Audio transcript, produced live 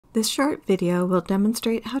This short video will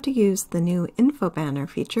demonstrate how to use the new Info Banner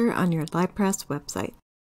feature on your LibPress website.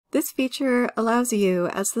 This feature allows you,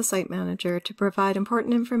 as the site manager, to provide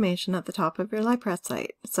important information at the top of your LibPress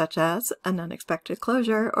site, such as an unexpected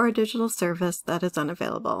closure or a digital service that is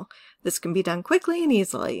unavailable. This can be done quickly and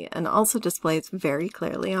easily, and also displays very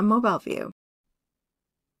clearly on mobile view.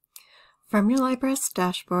 From your LibPress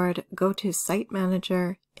dashboard, go to Site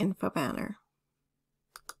Manager, Info Banner.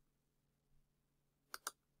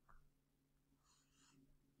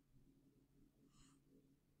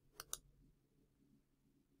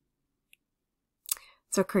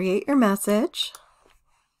 So create your message,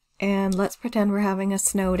 and let's pretend we're having a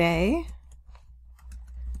snow day.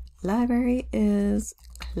 Library is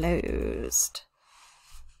closed.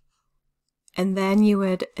 And then you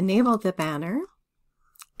would enable the banner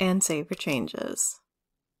and save your changes.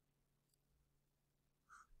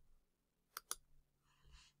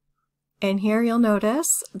 And here you'll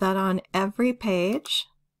notice that on every page,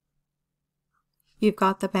 you've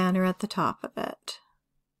got the banner at the top of it.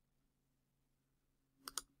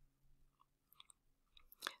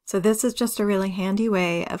 So this is just a really handy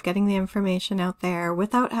way of getting the information out there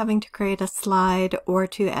without having to create a slide or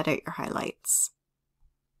to edit your highlights.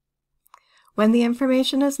 When the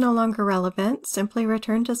information is no longer relevant, simply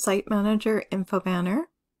return to Site Manager Info Banner.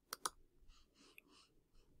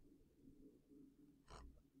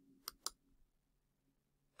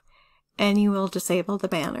 And you will disable the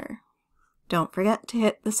banner. Don't forget to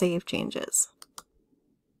hit the Save Changes.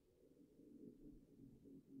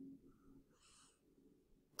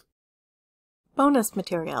 Bonus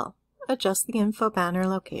material. Adjust the info banner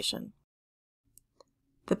location.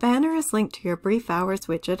 The banner is linked to your Brief Hours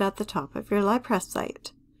widget at the top of your LibPress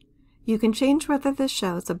site. You can change whether this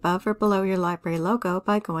shows above or below your library logo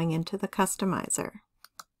by going into the customizer.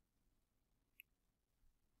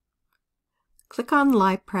 Click on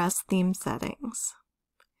LibPress Theme Settings.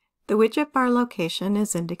 The widget bar location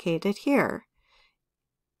is indicated here.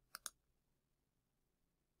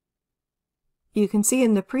 You can see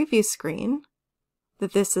in the preview screen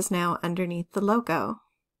that this is now underneath the logo.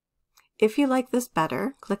 If you like this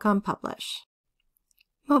better, click on Publish.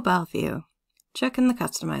 Mobile View. Check in the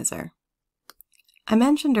customizer. I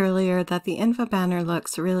mentioned earlier that the info banner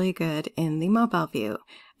looks really good in the mobile view,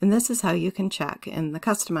 and this is how you can check in the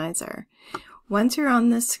customizer. Once you're on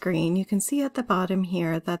this screen, you can see at the bottom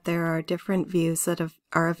here that there are different views that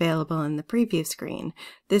are available in the preview screen.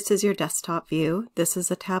 This is your desktop view, this is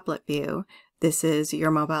a tablet view, this is your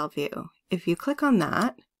mobile view. If you click on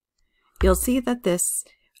that, you'll see that this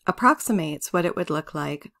approximates what it would look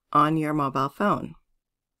like on your mobile phone.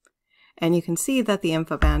 And you can see that the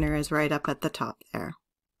info banner is right up at the top there.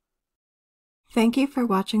 Thank you for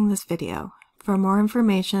watching this video. For more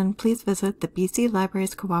information, please visit the BC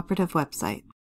Libraries Cooperative website.